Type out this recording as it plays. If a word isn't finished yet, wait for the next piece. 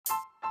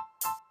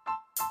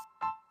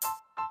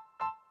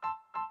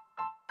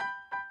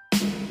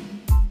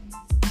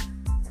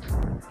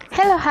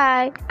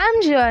Hi,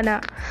 I'm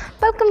Joanna.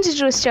 Welcome to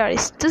True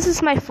Stories. This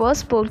is my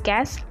first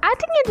podcast. I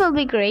think it will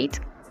be great.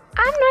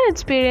 I'm not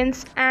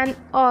experienced and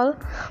all,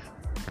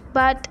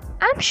 but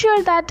I'm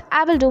sure that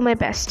I will do my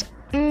best.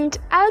 And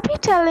I'll be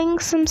telling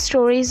some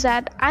stories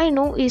that I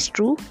know is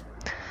true.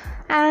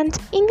 And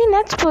in the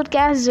next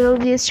podcast, there will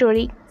be a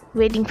story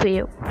waiting for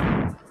you.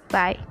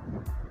 Bye.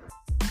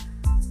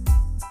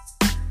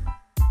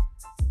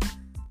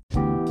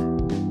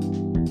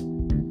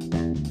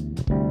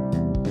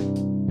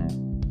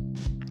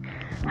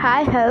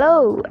 Hi,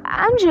 hello,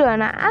 I'm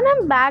Joanna and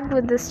I'm back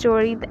with the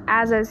story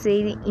as I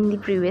said in the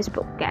previous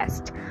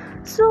podcast.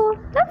 So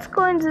let's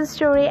go into the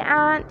story,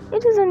 and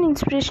it is an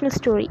inspirational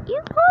story. You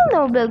all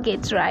know Bill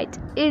Gates, right?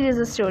 It is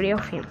a story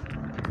of him.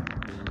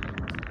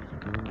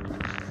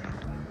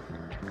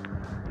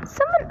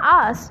 Someone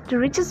asked the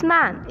richest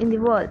man in the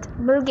world,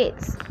 Bill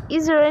Gates,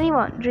 is there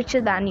anyone richer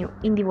than you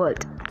in the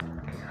world?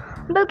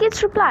 Bill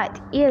Gates replied,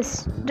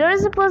 yes, there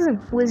is a person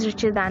who is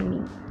richer than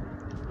me.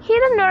 He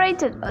then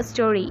narrated a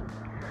story.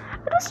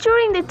 It was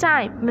during the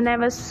time when I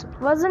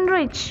wasn't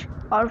rich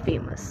or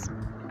famous.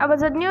 I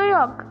was at New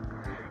York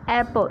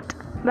airport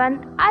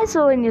when I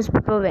saw a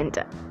newspaper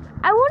vendor.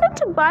 I wanted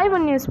to buy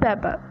one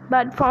newspaper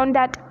but found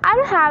that I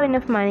don't have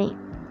enough money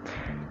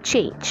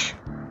change.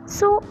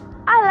 So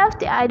I left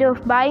the idea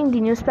of buying the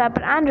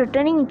newspaper and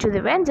returning it to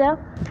the vendor.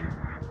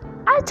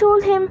 I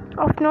told him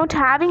of not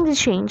having the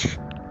change.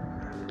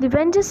 The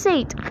vendor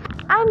said,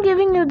 I'm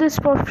giving you this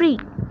for free.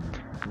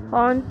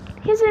 On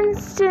his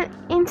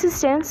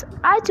insistence,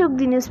 I took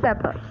the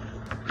newspaper.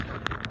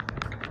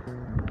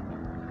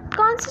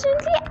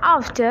 Constantly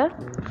after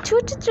 2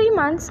 to 3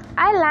 months,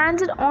 I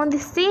landed on the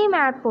same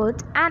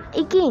airport and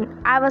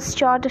again I was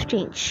short of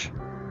change.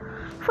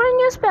 For a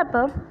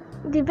newspaper,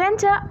 the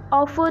vendor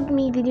offered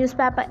me the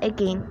newspaper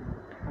again.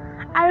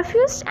 I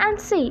refused and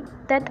said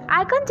that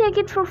I can't take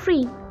it for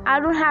free.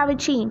 I don't have a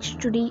change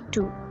today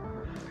too.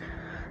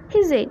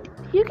 He said,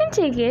 you can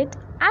take it.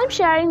 I'm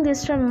sharing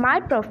this from my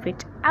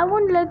profit. I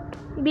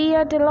won't be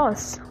at a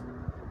loss.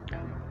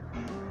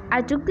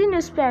 I took the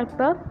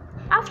newspaper.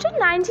 After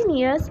 19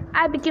 years,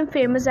 I became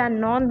famous and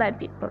known by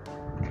people.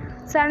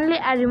 Suddenly,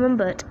 I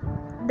remembered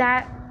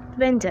that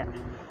vendor.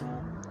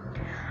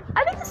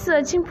 I began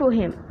searching for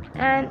him,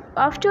 and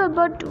after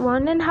about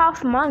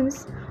 1.5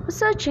 months of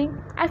searching,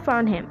 I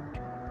found him.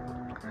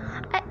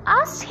 I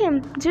asked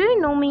him, do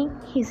you know me?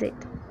 He said,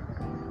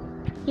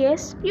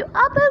 yes, you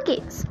are Bill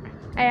Gates.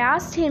 I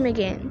asked him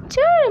again, do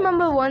you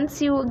remember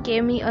once you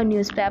gave me a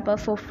newspaper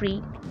for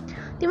free?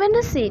 The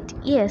vendor said,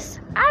 yes,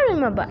 I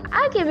remember.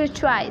 I gave it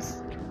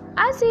twice.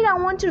 I said I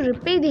want to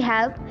repay the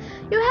help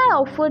you had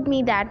offered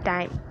me that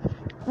time.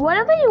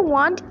 Whatever you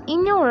want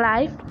in your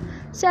life,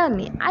 tell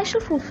me, I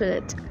shall fulfill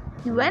it.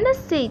 The vendor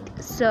said,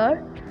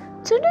 sir,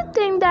 do you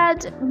think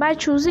that by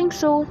choosing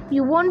so,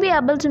 you won't be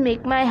able to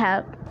match my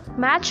help?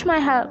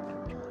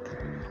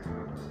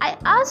 I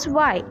asked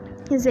why.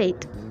 He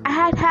said, I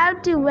had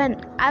helped you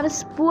when I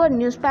was poor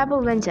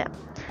newspaper vendor,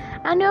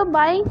 and you're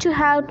trying to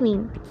help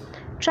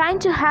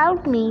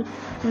me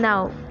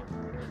now,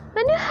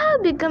 when you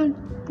have become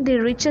the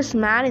richest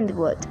man in the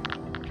world.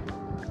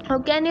 How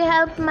can you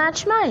help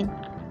match mine?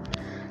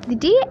 The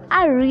day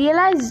I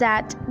realized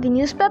that the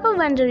newspaper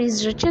vendor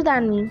is richer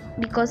than me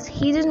because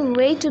he didn't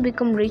wait to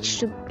become rich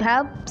to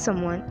help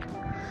someone.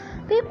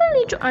 People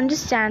need to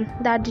understand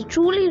that the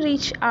truly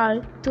rich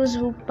are those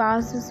who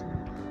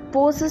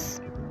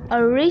possess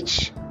a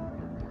rich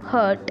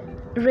heart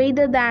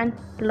rather than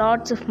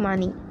lots of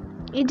money.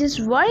 It is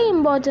very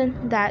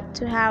important that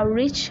to have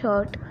rich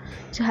heart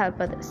to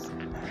help others.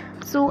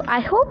 So I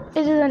hope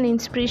it is an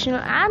inspirational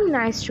and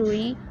nice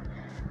story,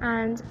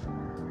 and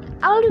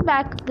I'll be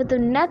back with the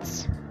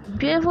next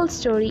beautiful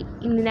story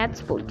in the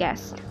next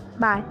podcast.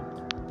 Bye.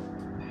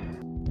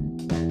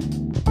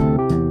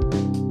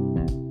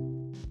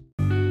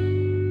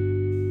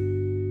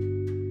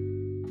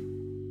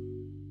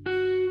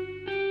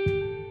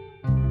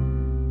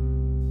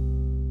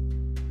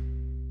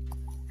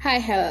 Hi,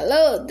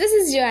 hello, this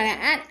is Joanna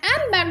and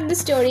I'm back with the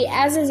story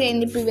as I said in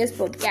the previous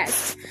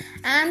podcast.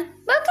 And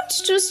welcome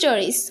to True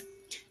Stories.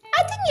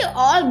 I think you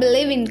all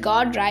believe in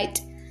God, right?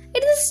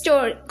 It is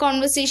a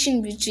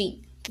conversation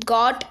between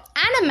God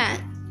and a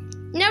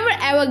man. Never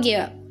ever give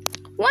up.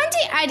 One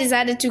day I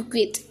decided to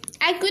quit.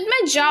 I quit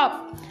my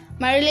job,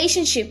 my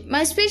relationship,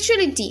 my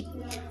spirituality.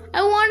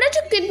 I wanted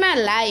to quit my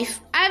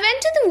life. I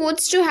went to the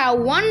woods to have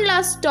one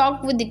last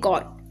talk with the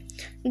God.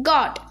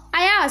 God,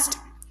 I asked,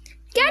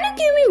 can you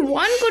give me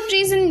one good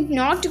reason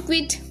not to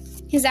quit?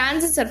 His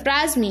answer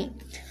surprised me.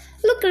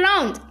 Look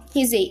around,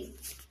 he said.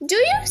 Do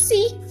you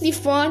see the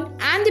fern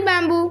and the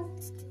bamboo?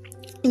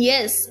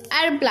 Yes,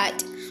 I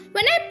replied.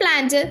 When I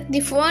planted the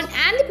fern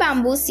and the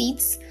bamboo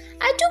seeds,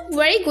 I took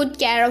very good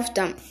care of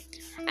them.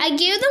 I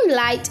gave them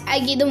light, I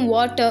gave them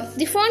water.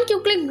 The fern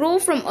quickly grew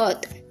from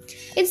earth.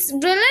 Its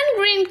brilliant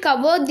green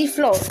covered the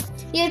floor,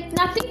 yet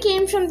nothing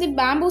came from the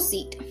bamboo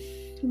seed.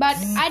 But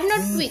I did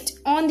not quit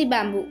on the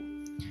bamboo.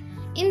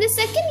 In the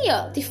second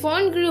year, the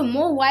fern grew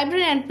more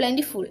vibrant and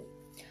plentiful,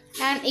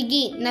 and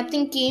again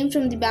nothing came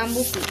from the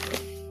bamboo seed.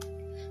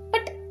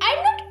 But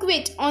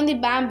quit on the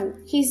bamboo,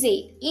 he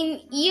said. In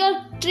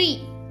year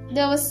 3,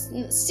 there was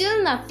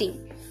still nothing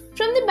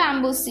from the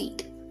bamboo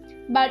seed.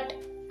 But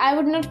I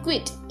would not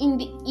quit. In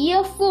the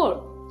year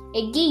 4,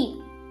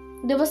 again,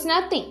 there was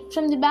nothing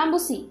from the bamboo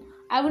seed.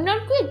 I would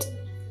not quit,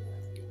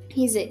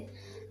 he said.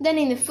 Then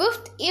in the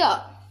 5th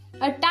year,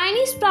 a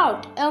tiny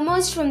sprout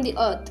emerged from the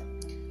earth.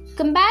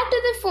 Compared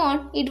to the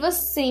fern, it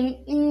was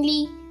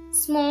seemingly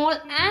small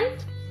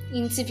and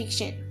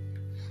insufficient.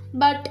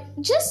 But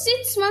just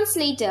 6 months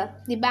later,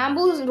 the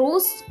bamboo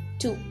rose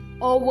to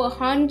over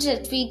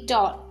 100 feet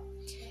tall.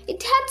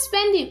 It had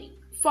spent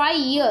 5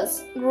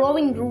 years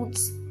growing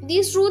roots.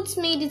 These roots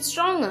made it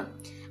stronger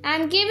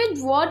and gave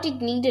it what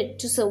it needed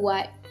to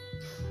survive.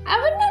 I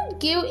would not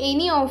give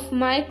any of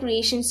my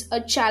creations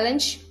a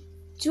challenge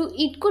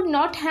it could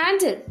not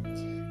handle.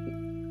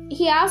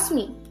 He asked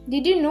me,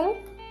 "Did you know,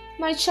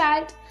 my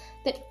child,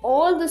 that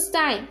all this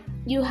time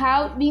you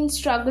have been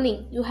struggling,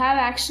 you have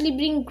actually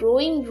been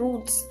growing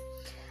roots?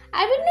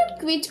 I will not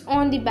quit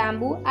on the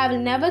bamboo. I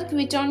will never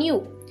quit on you.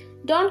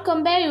 Don't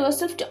compare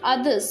yourself to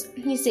others,"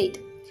 he said.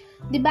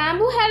 The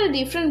bamboo had a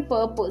different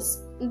purpose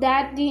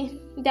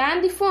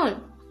than the fern.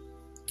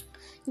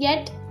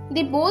 Yet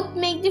they both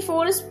make the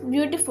forest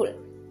beautiful.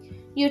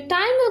 "Your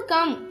time will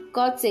come,"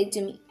 God said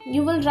to me.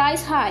 "You will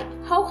rise high."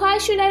 "How high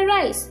should I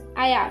rise?"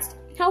 I asked.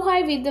 "How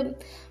high will the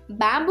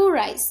bamboo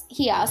rise?"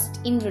 he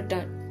asked in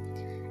return.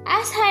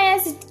 "As high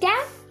as it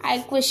can?" I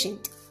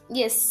questioned.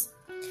 "Yes,"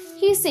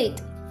 he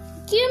said.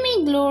 "Give me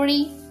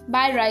glory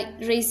by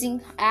raising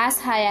as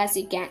high as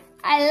you can."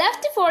 I left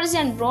the forest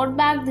and brought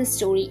back this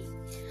story.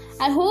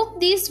 I hope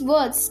these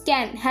words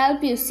can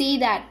help you see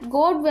that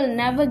God will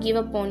never give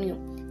up on you.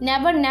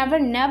 Never, never,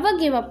 never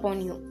give up on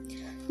you.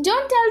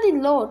 Don't tell the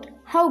Lord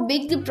how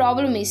big the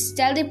problem is.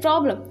 Tell the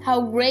problem how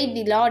great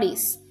the Lord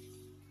is.